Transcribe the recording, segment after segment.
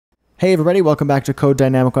Hey everybody, welcome back to Code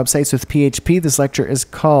Dynamic Websites with PHP. This lecture is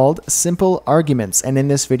called Simple Arguments, and in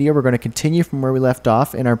this video we're going to continue from where we left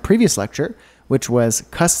off in our previous lecture, which was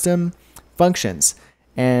custom functions.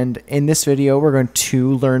 And in this video we're going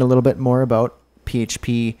to learn a little bit more about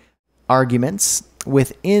PHP arguments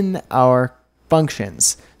within our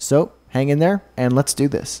functions. So hang in there and let's do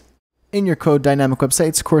this. In your Code Dynamic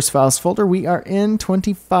Websites course files folder, we are in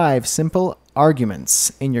 25 simple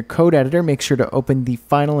arguments. In your code editor, make sure to open the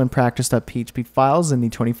final and practice.php files in the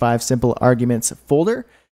 25 simple arguments folder.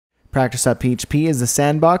 Practice.php is the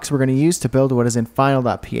sandbox we're going to use to build what is in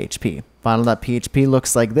final.php. Final.php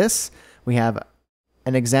looks like this. We have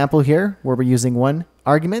an example here where we're using one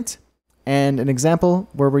argument and an example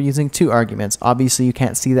where we're using two arguments. Obviously, you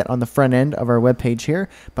can't see that on the front end of our web page here,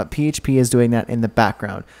 but PHP is doing that in the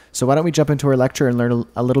background. So why don't we jump into our lecture and learn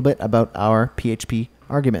a little bit about our PHP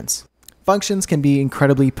arguments. Functions can be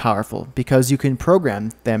incredibly powerful because you can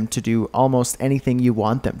program them to do almost anything you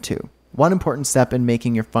want them to. One important step in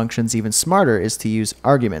making your functions even smarter is to use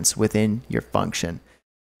arguments within your function.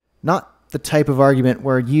 Not the type of argument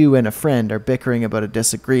where you and a friend are bickering about a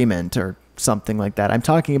disagreement or something like that. I'm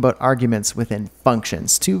talking about arguments within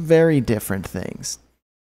functions, two very different things.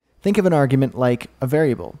 Think of an argument like a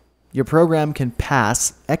variable. Your program can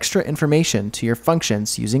pass extra information to your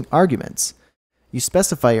functions using arguments. You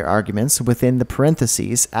specify your arguments within the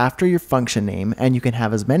parentheses after your function name, and you can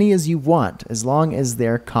have as many as you want as long as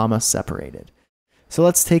they're comma separated. So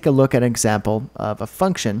let's take a look at an example of a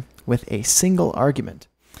function with a single argument.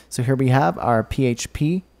 So here we have our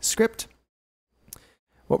PHP script.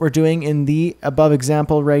 What we're doing in the above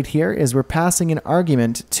example right here is we're passing an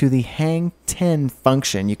argument to the hangTen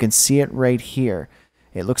function. You can see it right here.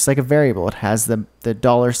 It looks like a variable. It has the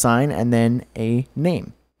 $sign and then a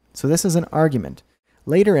name. So this is an argument.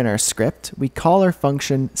 Later in our script, we call our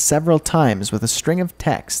function several times with a string of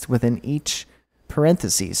text within each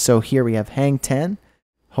parentheses. So here we have hangTen,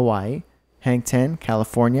 Hawaii, hangTen,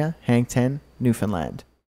 California, hangTen, Newfoundland.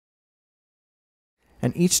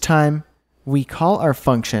 And each time we call our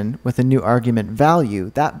function with a new argument value,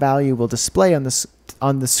 that value will display on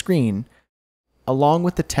the screen along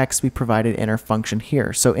with the text we provided in our function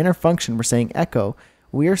here. So in our function, we're saying echo,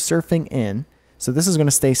 we are surfing in. So this is going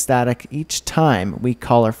to stay static each time we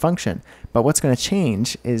call our function. But what's going to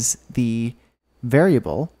change is the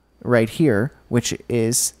variable right here, which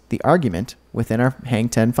is the argument within our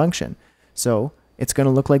hangTen function. So it's going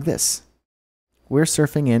to look like this. We're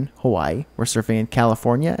surfing in Hawaii, we're surfing in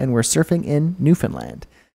California, and we're surfing in Newfoundland.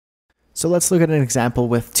 So let's look at an example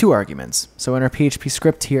with two arguments. So in our PHP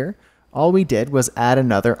script here, all we did was add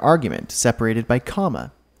another argument separated by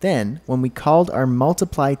comma. Then when we called our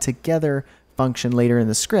multiply together function later in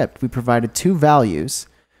the script, we provided two values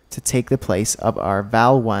to take the place of our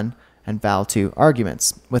val1 and val2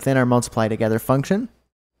 arguments. Within our multiply together function,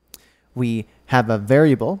 we have a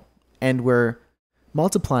variable and we're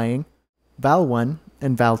multiplying val1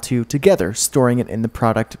 and val2 together, storing it in the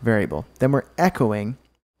product variable. Then we're echoing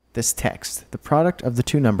this text. The product of the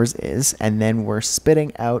two numbers is, and then we're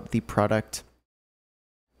spitting out the product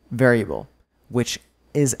variable, which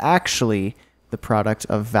is actually the product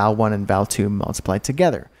of val1 and val2 multiplied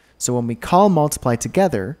together. So when we call multiply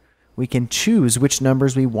together, we can choose which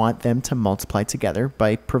numbers we want them to multiply together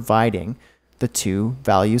by providing the two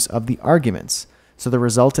values of the arguments. So the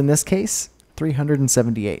result in this case,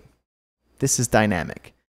 378. This is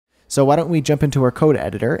dynamic. So why don't we jump into our code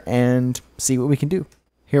editor and see what we can do.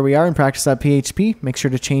 Here we are in practice.php. Make sure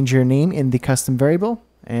to change your name in the custom variable.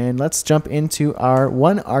 And let's jump into our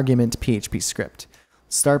one argument PHP script.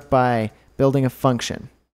 Start by building a function.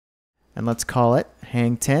 And let's call it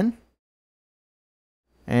hangTen.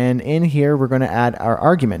 And in here, we're going to add our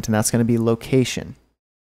argument, and that's going to be location.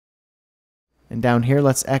 And down here,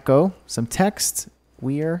 let's echo some text.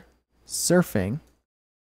 We're surfing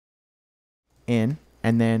in,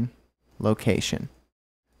 and then location.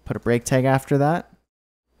 Put a break tag after that.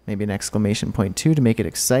 Maybe an exclamation point too to make it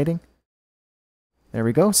exciting. There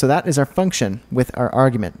we go. So that is our function with our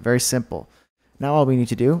argument. Very simple. Now all we need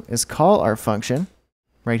to do is call our function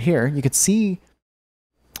right here. You could see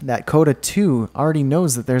that Coda 2 already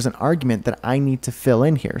knows that there's an argument that I need to fill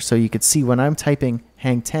in here. So you could see when I'm typing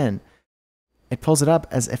hangTen, it pulls it up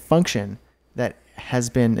as a function that has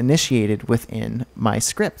been initiated within my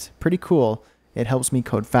script. Pretty cool. It helps me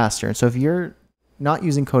code faster. And so if you're not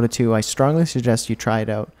using Coda 2, I strongly suggest you try it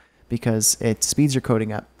out because it speeds your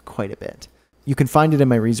coding up quite a bit. You can find it in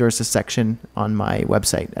my resources section on my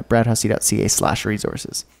website at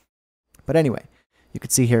bradhussey.ca/resources. But anyway, you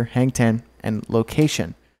can see here hangTen and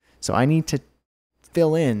location. So I need to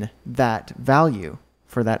fill in that value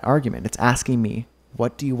for that argument. It's asking me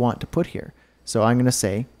what do you want to put here? So I'm going to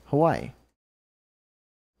say Hawaii.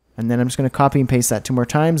 And then I'm just going to copy and paste that 2 more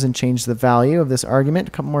times and change the value of this argument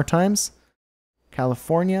a couple more times.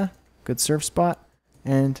 California, good surf spot,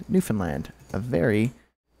 and Newfoundland, a very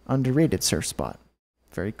underrated surf spot.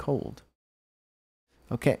 Very cold.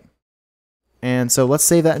 Okay. And so let's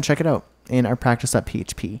save that and check it out in our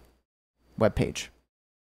practice.php webpage.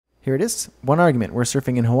 Here it is, 1 argument. We're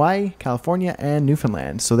surfing in Hawaii, California, and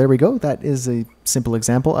Newfoundland. So there we go. That is a simple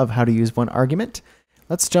example of how to use 1 argument.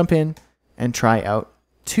 Let's jump in and try out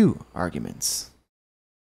 2 arguments.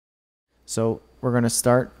 So we're going to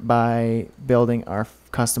start by building our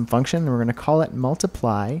custom function. We're going to call it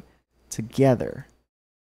multiply together.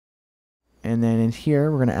 And then in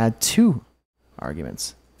here, we're going to add 2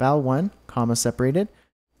 arguments. Val1, comma separated,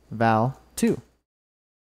 val2.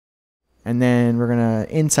 And then we're going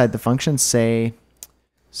to, inside the function, say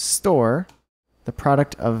store the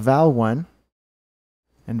product of val1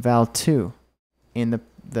 and val2 in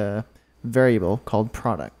the variable called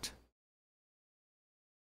product.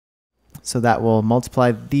 So that will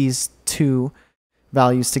multiply these 2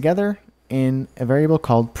 values together in a variable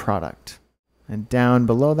called product. And down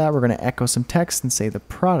below that, we're going to echo some text and say the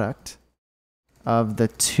product of the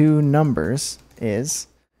 2 numbers is,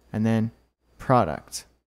 and then product.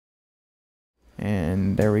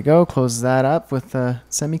 And there we go, close that up with a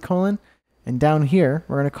semicolon. And down here,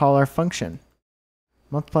 we're going to call our function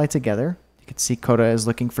multiply together. You can see Coda is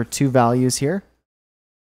looking for 2 values here.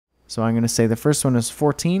 So I'm going to say the first one is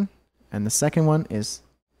 14, and the second one is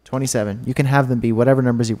 27. You can have them be whatever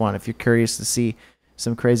numbers you want. If you're curious to see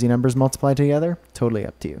some crazy numbers multiplied together, totally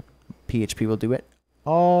up to you. PHP will do it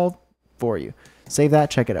all for you. Save that,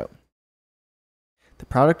 check it out. The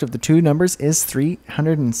product of the 2 numbers is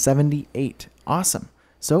 378. Awesome.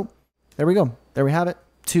 So there we go. There we have it.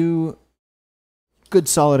 2 good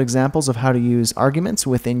solid examples of how to use arguments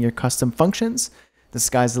within your custom functions. The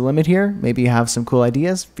sky's the limit here. Maybe you have some cool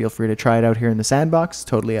ideas. Feel free to try it out here in the sandbox.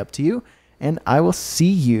 Totally up to you. And I will see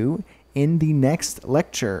you in the next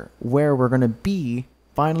lecture where we're going to be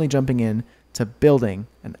finally jumping in to building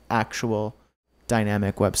an actual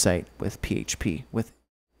dynamic website with PHP, with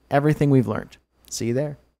everything we've learned. See you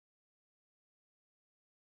there.